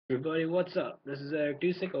Everybody, what's up? This is Eric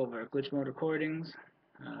Dusick over at Glitchmode Recordings.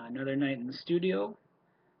 Another night in the studio.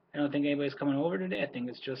 I don't think anybody's coming over today. I think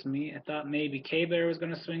it's just me. I thought maybe K-Bear was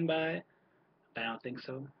going to swing by, but I don't think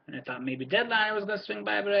so. And I thought maybe Deadliner was going to swing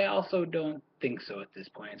by, but I also don't think so at this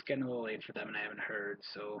point. It's getting a little late for them, and I haven't heard,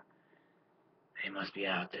 so they must be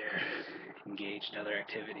out there engaged in other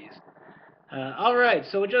activities. Alright,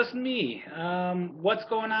 so just me. What's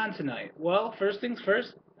going on tonight? Well, first things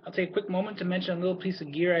first, I'll take a quick moment to mention a little piece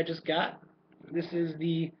of gear I just got. This is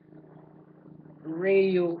the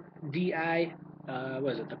radial DI,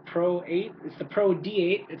 what is it, the Pro 8? It's the Pro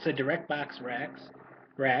D8. It's a direct box rack.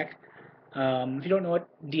 If you don't know what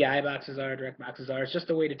DI boxes are, direct boxes are, it's just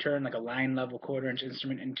a way to turn like a line level quarter-inch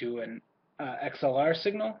instrument into an XLR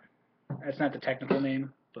signal. That's not the technical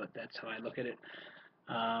name, but that's how I look at it.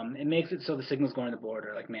 It makes it so the signals going to the board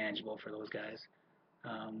are like manageable for those guys.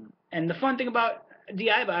 And the fun thing about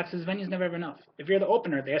DI boxes, venues never have enough. If you're the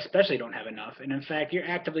opener, they especially don't have enough. And in fact, you're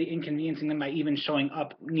actively inconveniencing them by even showing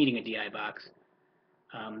up needing a DI box.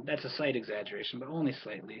 That's a slight exaggeration, but only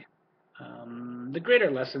slightly. The greater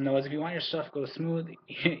lesson, though, is if you want your stuff to go smooth,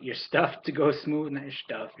 your stuff to go smooth, not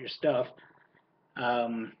your stuff,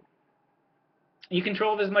 you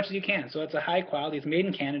control it as much as you can. So it's a high quality. It's made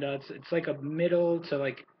in Canada. It's like a middle to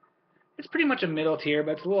like, it's pretty much a middle tier,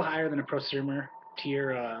 but it's a little higher than a prosumer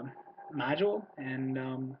tier module,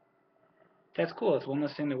 and that's cool. It's one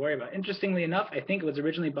less thing to worry about. Interestingly enough, I think it was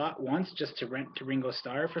originally bought once just to rent to Ringo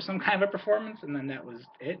Starr for some kind of a performance, and then that was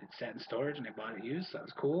it. It sat in storage, and I bought it used, so that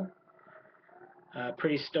was cool.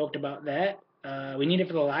 Pretty stoked about that. We need it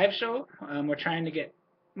for the live show. We're trying to get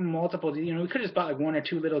multiple, we could have just bought like one or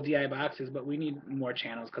two little DI boxes, but we need more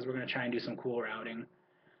channels because we're going to try and do some cool routing.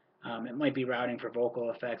 It might be routing for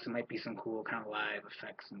vocal effects. It might be some cool kind of live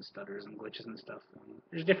effects and stutters and glitches and stuff.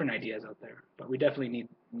 There's different ideas out there, but we definitely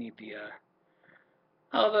need the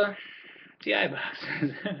all the DI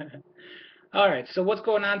boxes. All right, so what's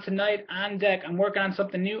going on tonight? On deck, I'm working on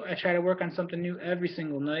something new. I try to work on something new every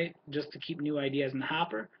single night just to keep new ideas in the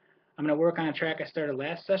hopper. I'm going to work on a track I started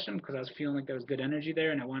last session because I was feeling like there was good energy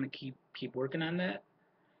there, and I want to keep working on that.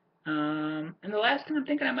 And the last thing I'm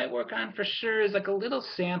thinking I might work on for sure is like a little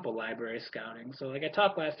sample library scouting. So like I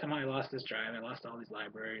talked last time, I lost this drive, I lost all these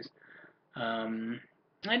libraries.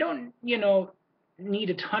 I don't, need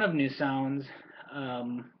a ton of new sounds.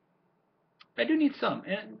 I do need some,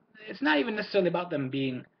 and it's not even necessarily about them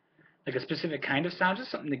being like a specific kind of sound,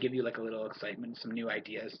 just something to give you like a little excitement, some new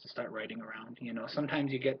ideas to start writing around.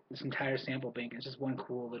 Sometimes you get this entire sample bank, and it's just one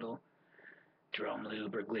cool little drum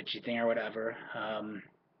loop or glitchy thing or whatever.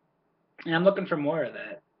 And I'm looking for more of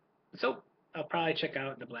that. So I'll probably check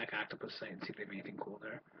out the Black Octopus site and see if they have anything cool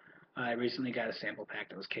there. I recently got a sample pack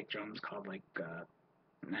that was kick drums called like, I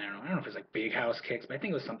don't know if it was like Big House kicks, but I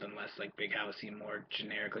think it was something less like Big Housey, more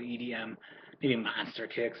generically EDM, maybe monster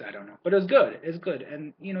kicks, I don't know. But it was good. It's good.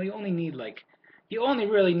 And you only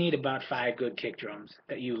really need about 5 good kick drums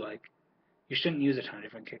that you like. You shouldn't use a ton of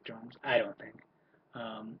different kick drums, I don't think.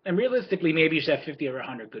 And realistically, maybe you should have 50 or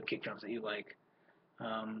 100 good kick drums that you like.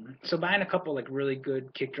 So buying a couple like really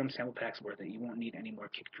good kick drum sample packs worth it. You won't need any more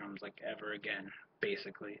kick drums like ever again,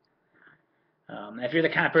 basically. If you're the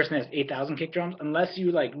kind of person that has 8,000 kick drums, unless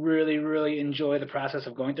you like really enjoy the process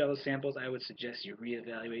of going through all those samples, I would suggest you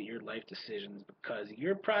reevaluate your life decisions because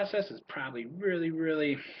your process is probably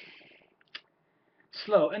really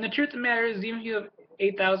slow. And the truth of the matter is, even if you have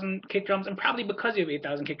 8,000 kick drums, and probably because you have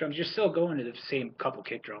 8,000 kick drums, you're still going to the same couple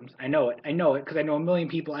kick drums. I know it because I know a million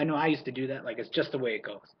people. I know I used to do that. Like, it's just the way it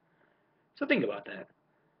goes. So think about that.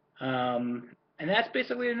 And that's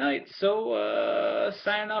basically the night. So,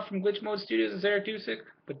 signing off from Glitchmode Studios is Eric Dusick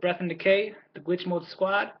with Breath and Decay, the Glitchmode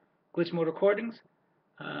Squad, Glitchmode Recordings.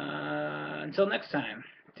 Until next time,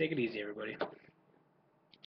 take it easy, everybody.